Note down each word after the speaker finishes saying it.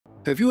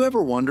Have you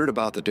ever wondered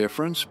about the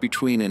difference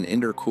between an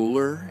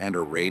intercooler and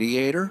a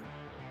radiator?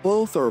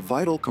 Both are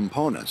vital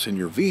components in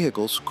your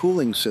vehicle's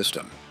cooling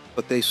system,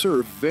 but they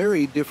serve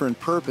very different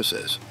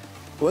purposes.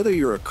 Whether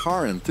you're a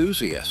car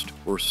enthusiast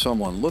or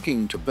someone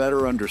looking to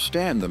better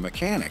understand the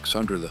mechanics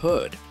under the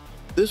hood,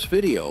 this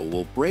video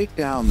will break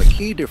down the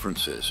key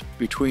differences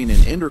between an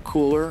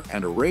intercooler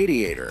and a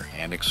radiator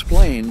and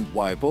explain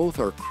why both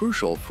are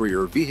crucial for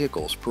your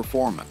vehicle's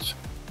performance.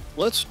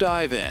 Let's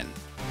dive in.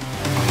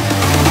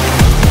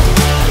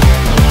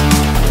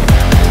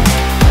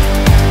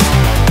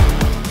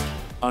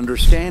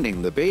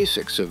 Understanding the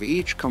basics of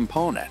each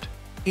component.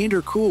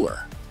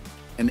 Intercooler.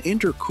 An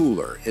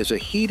intercooler is a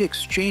heat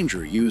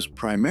exchanger used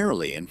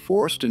primarily in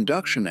forced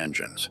induction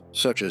engines,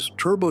 such as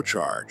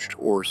turbocharged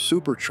or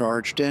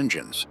supercharged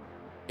engines.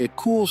 It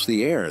cools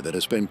the air that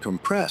has been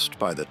compressed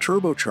by the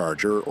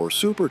turbocharger or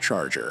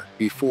supercharger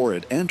before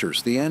it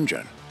enters the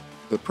engine.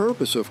 The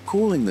purpose of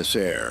cooling this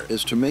air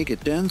is to make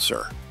it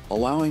denser,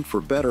 allowing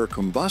for better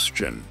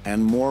combustion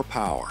and more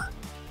power.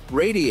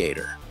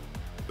 Radiator.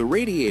 The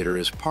radiator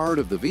is part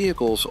of the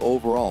vehicle's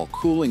overall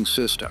cooling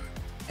system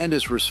and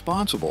is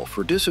responsible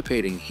for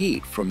dissipating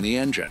heat from the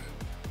engine.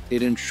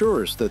 It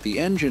ensures that the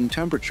engine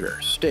temperature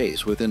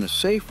stays within a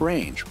safe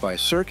range by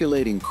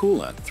circulating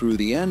coolant through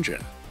the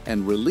engine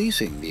and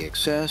releasing the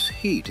excess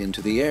heat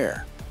into the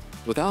air.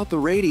 Without the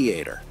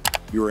radiator,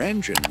 your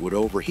engine would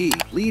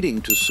overheat,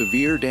 leading to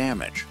severe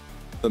damage.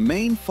 The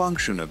main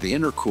function of the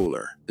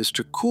intercooler is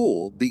to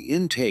cool the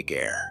intake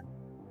air.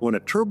 When a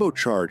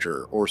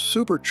turbocharger or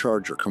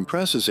supercharger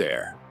compresses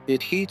air,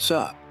 it heats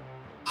up.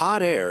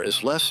 Hot air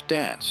is less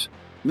dense,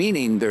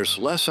 meaning there's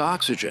less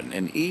oxygen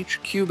in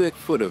each cubic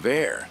foot of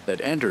air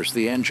that enters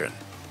the engine.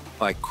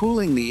 By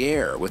cooling the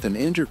air with an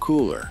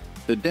intercooler,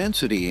 the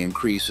density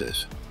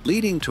increases,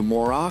 leading to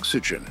more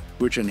oxygen,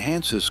 which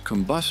enhances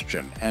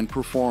combustion and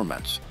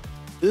performance.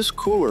 This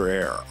cooler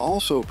air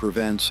also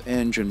prevents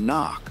engine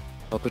knock,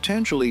 a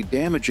potentially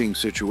damaging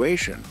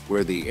situation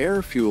where the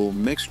air-fuel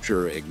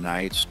mixture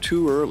ignites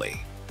too early.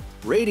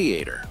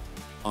 Radiator.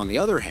 On the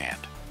other hand,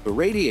 the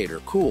radiator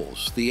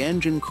cools the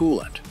engine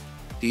coolant.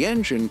 The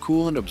engine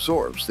coolant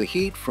absorbs the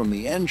heat from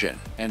the engine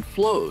and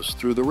flows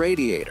through the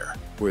radiator,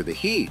 where the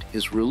heat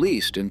is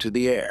released into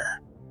the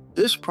air.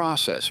 This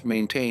process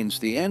maintains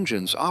the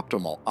engine's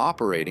optimal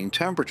operating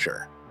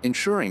temperature,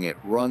 ensuring it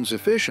runs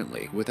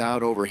efficiently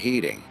without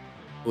overheating.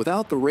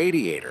 Without the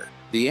radiator,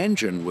 the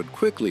engine would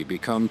quickly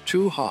become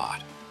too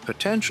hot,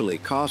 potentially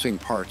causing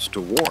parts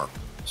to warp,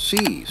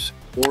 seize,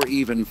 or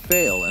even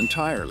fail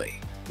entirely.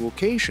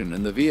 Location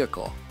in the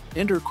vehicle.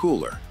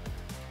 Intercooler.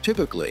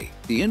 Typically,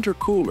 the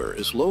intercooler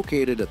is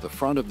located at the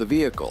front of the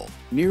vehicle,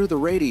 near the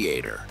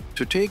radiator,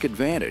 to take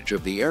advantage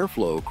of the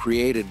airflow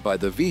created by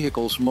the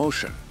vehicle's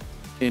motion.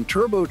 In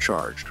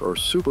turbocharged or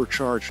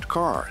supercharged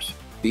cars,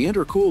 the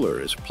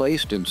intercooler is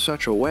placed in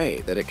such a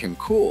way that it can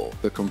cool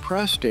the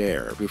compressed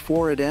air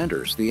before it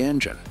enters the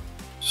engine.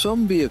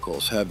 Some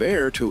vehicles have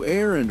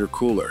air-to-air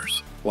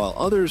intercoolers, while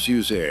others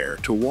use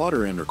air-to-water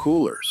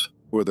intercoolers,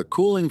 where the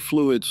cooling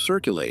fluid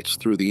circulates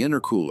through the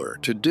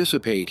intercooler to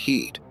dissipate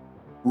heat.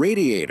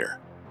 Radiator.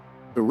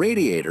 The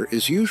radiator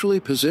is usually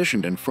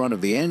positioned in front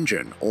of the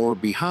engine or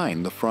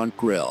behind the front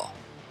grille.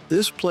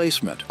 This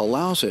placement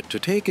allows it to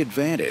take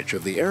advantage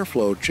of the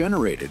airflow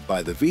generated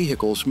by the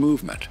vehicle's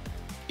movement.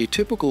 A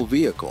typical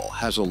vehicle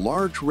has a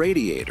large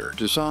radiator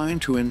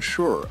designed to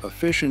ensure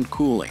efficient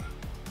cooling.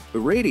 The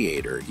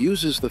radiator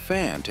uses the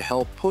fan to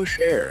help push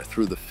air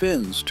through the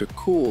fins to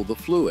cool the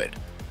fluid,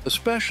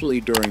 especially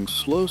during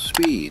slow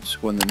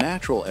speeds when the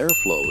natural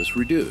airflow is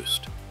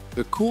reduced.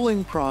 The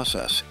cooling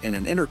process in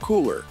an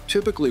intercooler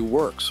typically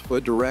works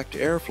with direct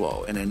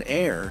airflow in an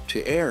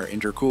air-to-air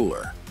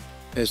intercooler.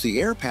 As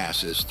the air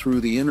passes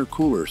through the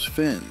intercooler's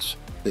fins,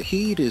 the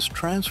heat is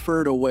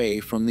transferred away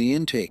from the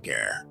intake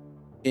air.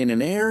 In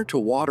an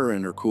air-to-water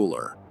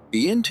intercooler,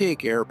 the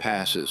intake air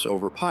passes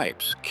over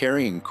pipes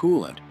carrying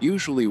coolant,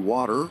 usually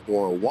water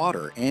or a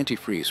water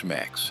antifreeze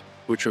mix,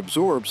 which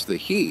absorbs the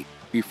heat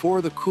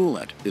before the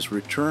coolant is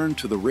returned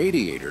to the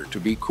radiator to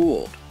be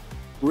cooled.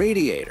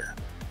 Radiator.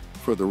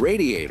 For the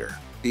radiator,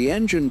 the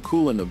engine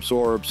coolant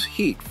absorbs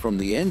heat from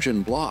the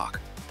engine block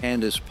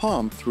and is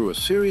pumped through a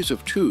series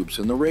of tubes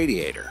in the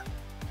radiator.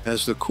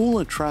 As the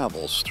coolant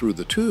travels through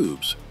the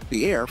tubes,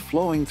 the air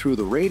flowing through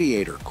the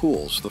radiator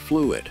cools the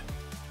fluid.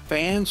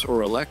 Fans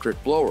or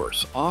electric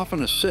blowers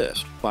often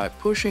assist by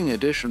pushing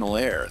additional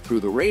air through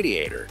the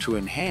radiator to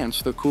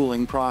enhance the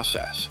cooling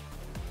process.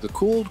 The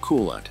cooled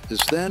coolant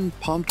is then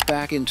pumped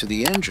back into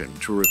the engine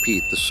to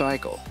repeat the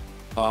cycle.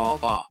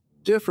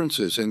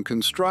 Differences in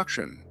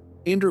construction.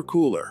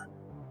 Intercooler.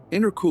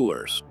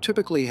 Intercoolers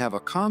typically have a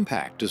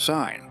compact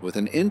design with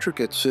an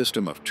intricate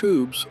system of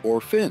tubes or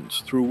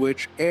fins through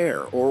which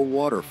air or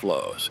water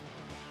flows.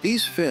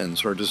 These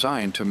fins are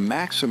designed to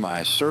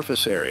maximize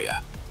surface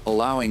area,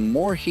 allowing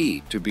more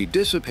heat to be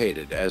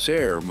dissipated as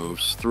air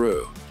moves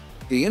through.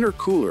 The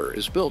intercooler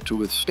is built to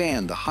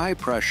withstand the high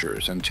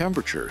pressures and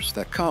temperatures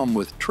that come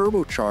with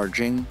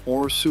turbocharging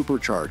or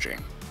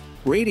supercharging.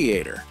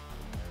 Radiator.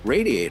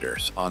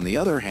 Radiators, on the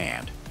other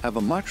hand, have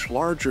a much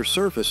larger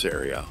surface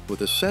area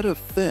with a set of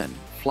thin,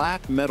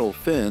 flat metal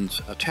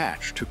fins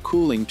attached to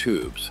cooling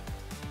tubes.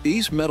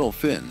 These metal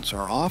fins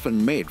are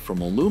often made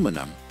from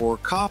aluminum or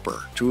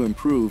copper to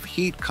improve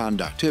heat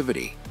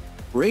conductivity.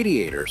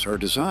 Radiators are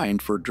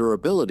designed for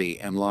durability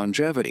and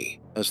longevity,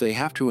 as they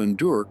have to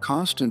endure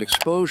constant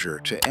exposure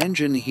to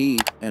engine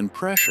heat and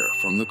pressure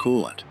from the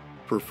coolant.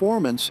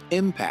 Performance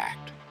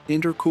impact.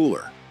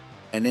 Intercooler.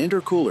 An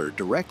intercooler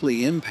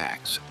directly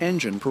impacts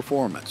engine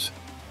performance.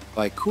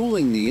 By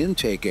cooling the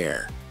intake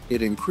air,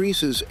 it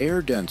increases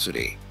air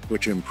density,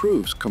 which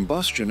improves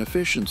combustion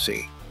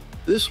efficiency.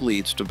 This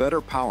leads to better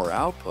power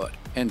output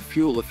and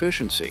fuel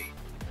efficiency.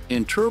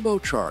 In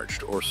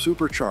turbocharged or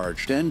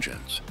supercharged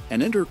engines,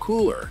 an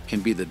intercooler can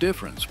be the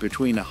difference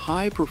between a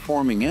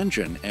high-performing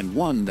engine and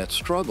one that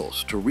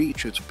struggles to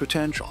reach its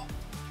potential.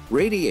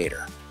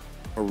 Radiator.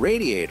 A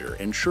radiator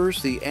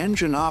ensures the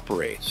engine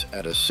operates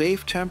at a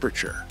safe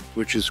temperature,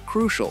 which is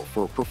crucial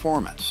for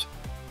performance.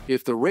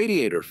 If the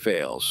radiator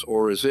fails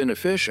or is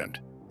inefficient,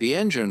 the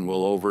engine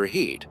will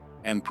overheat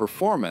and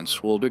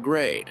performance will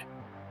degrade.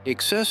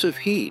 Excessive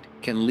heat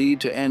can lead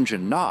to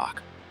engine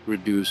knock,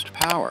 reduced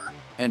power,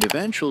 and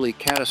eventually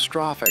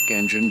catastrophic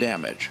engine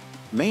damage.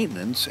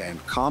 Maintenance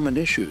and common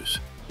issues.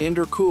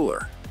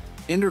 Intercooler.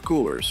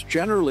 Intercoolers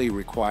generally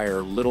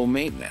require little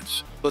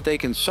maintenance, but they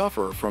can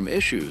suffer from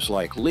issues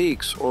like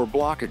leaks or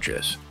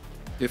blockages.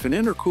 If an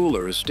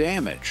intercooler is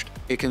damaged,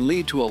 it can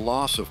lead to a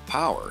loss of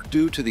power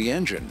due to the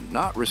engine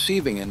not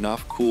receiving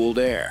enough cooled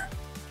air.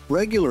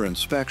 Regular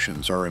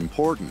inspections are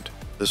important,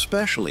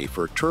 especially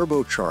for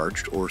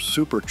turbocharged or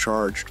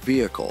supercharged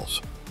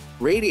vehicles.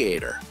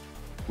 Radiator.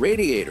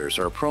 Radiators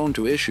are prone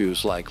to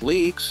issues like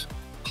leaks,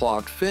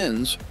 clogged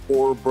fins,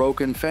 or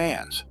broken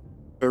fans.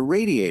 A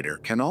radiator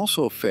can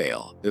also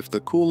fail if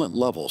the coolant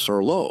levels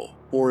are low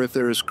or if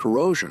there is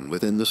corrosion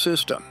within the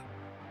system.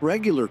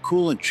 Regular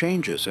coolant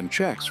changes and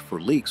checks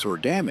for leaks or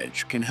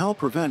damage can help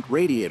prevent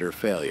radiator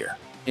failure.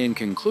 In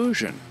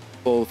conclusion,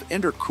 both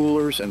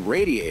intercoolers and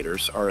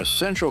radiators are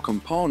essential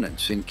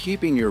components in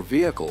keeping your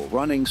vehicle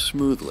running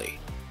smoothly.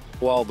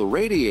 While the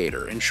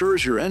radiator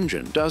ensures your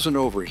engine doesn't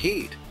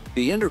overheat,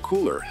 the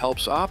intercooler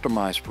helps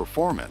optimize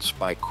performance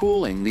by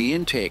cooling the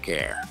intake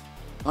air.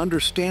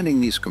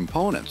 Understanding these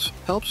components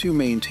helps you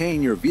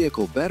maintain your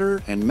vehicle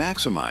better and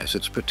maximize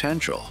its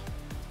potential.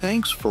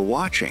 Thanks for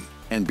watching,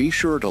 and be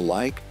sure to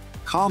like,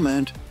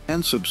 comment,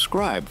 and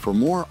subscribe for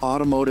more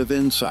automotive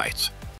insights.